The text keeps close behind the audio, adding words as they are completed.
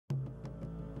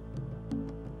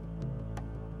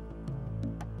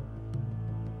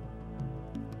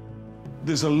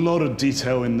There's a lot of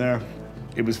detail in there.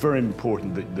 It was very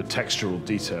important that the textural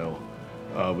detail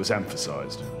was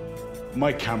emphasized.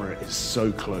 My camera is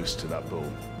so close to that bull.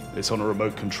 It's on a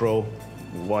remote control,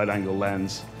 wide-angle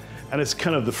lens, and it's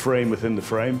kind of the frame within the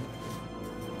frame.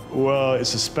 Well,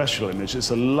 it's a special image.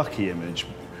 It's a lucky image.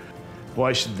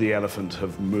 Why should the elephant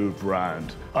have moved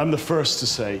round? I'm the first to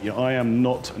say, you know, I am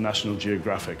not a National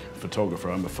Geographic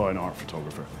photographer. I'm a fine art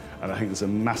photographer. And I think there's a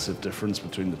massive difference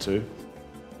between the two.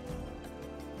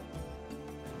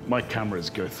 My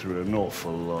cameras go through an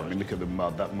awful lot. I mean, look at the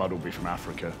mud. That mud will be from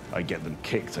Africa. I get them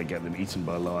kicked, I get them eaten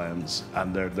by lions,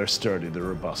 and they're sturdy, they're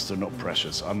robust, they're not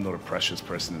precious. I'm not a precious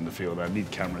person in the field. I need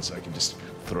cameras I can just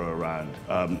throw around.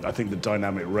 I think the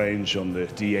dynamic range on the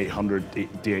D800,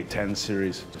 D810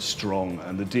 series is strong,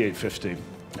 and the D850,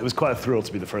 it was quite a thrill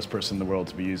to be the first person in the world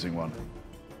to be using one.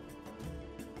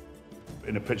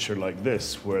 In a picture like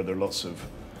this, where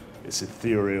it's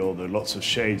ethereal, there are lots of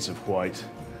shades of white.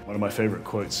 One of my favorite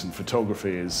quotes in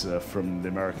photography is from the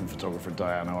American photographer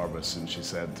Diane Arbus, and she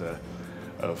said,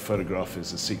 a photograph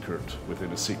is a secret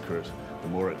within a secret. The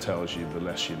more it tells you, the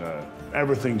less you know.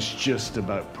 Everything's just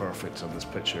about perfect on this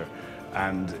picture,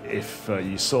 and if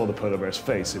you saw the polar bear's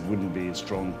face, it wouldn't be as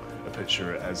strong a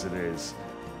picture as it is.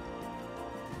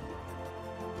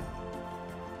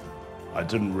 I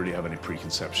didn't really have any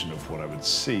preconception of what I would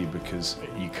see because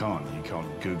you can't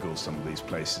Google some of these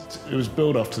places. It was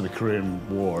built after the Korean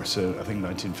War, so I think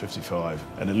 1955,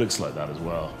 and it looks like that as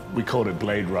well. We called it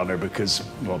Blade Runner because,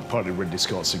 well, partly Ridley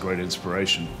Scott's a great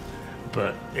inspiration,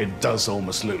 but it does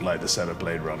almost look like the set of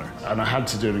Blade Runner. And I had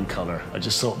to do it in color. I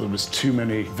just thought there was too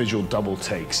many visual double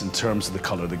takes in terms of the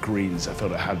color, the greens. I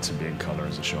thought it had to be in color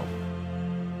as a shot.